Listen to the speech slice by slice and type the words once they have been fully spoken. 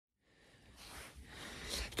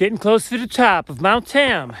Getting close to the top of Mount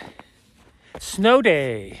Tam. Snow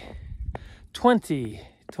Day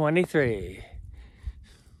 2023.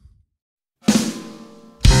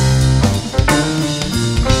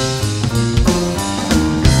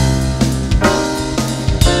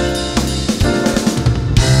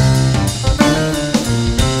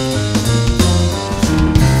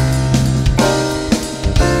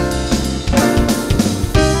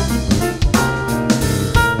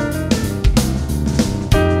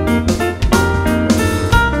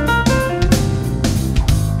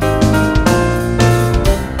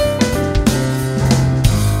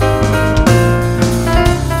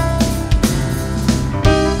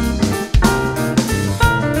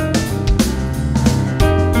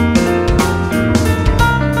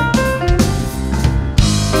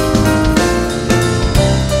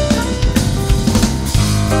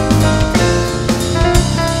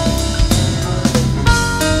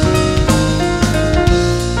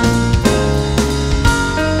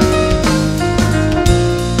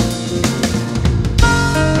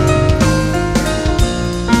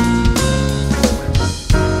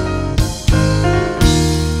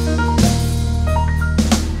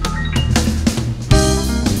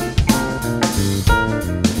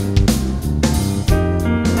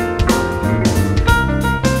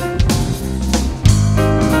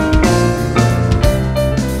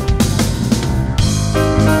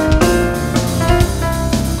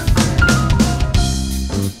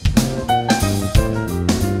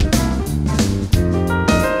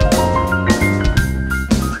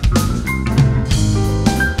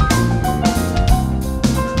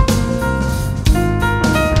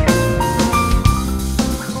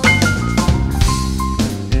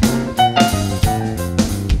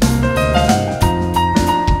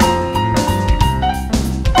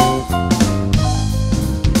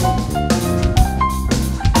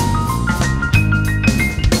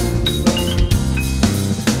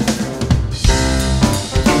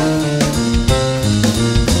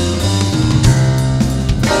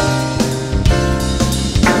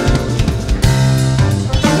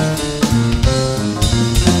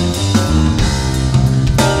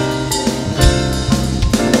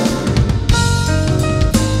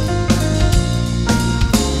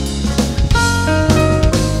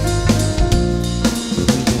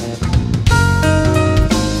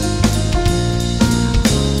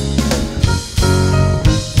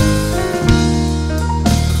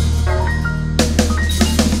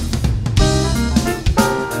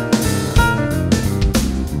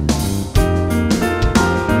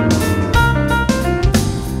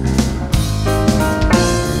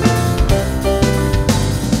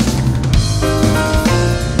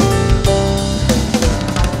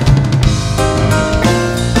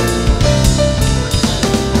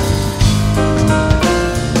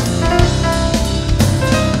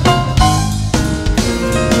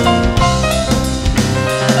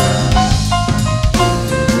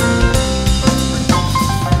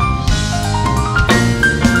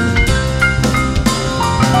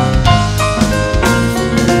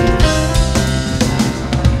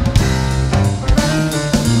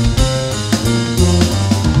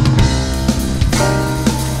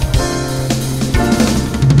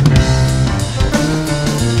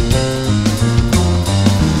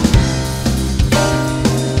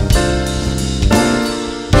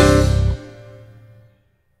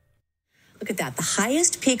 Look at that. The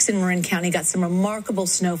highest peaks in Marin County got some remarkable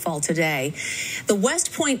snowfall today. The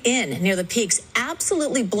West Point Inn near the peaks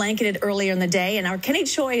absolutely blanketed earlier in the day, and our Kenny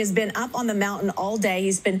Choi has been up on the mountain all day.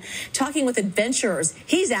 He's been talking with adventurers.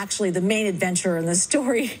 He's actually the main adventurer in the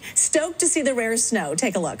story. Stoked to see the rare snow.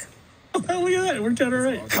 Take a look. Oh, look at that. It worked out all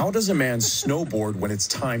right. How does a man snowboard when it's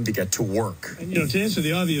time to get to work? And, to answer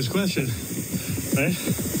the obvious question, right?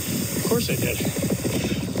 Of course I did.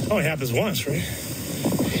 Oh, it happens once, right?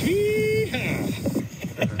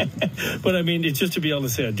 But, I mean, it's just to be able to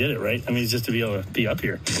say I did it, right? I mean, it's just to be able to be up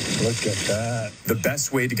here. Look at that. The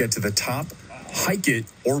best way to get to the top, hike it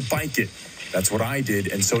or bike it. That's what I did,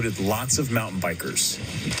 and so did lots of mountain bikers.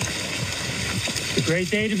 A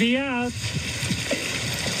great day to be out.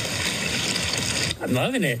 I'm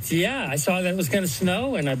loving it. Yeah, I saw that it was going to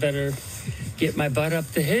snow, and I better get my butt up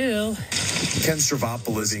the hill. Ken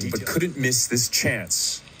Stravopoulos, but couldn't miss this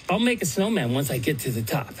chance. I'll make a snowman once I get to the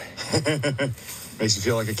top. Makes you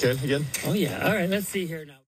feel like a kid again? Oh, yeah. All right, let's see here now.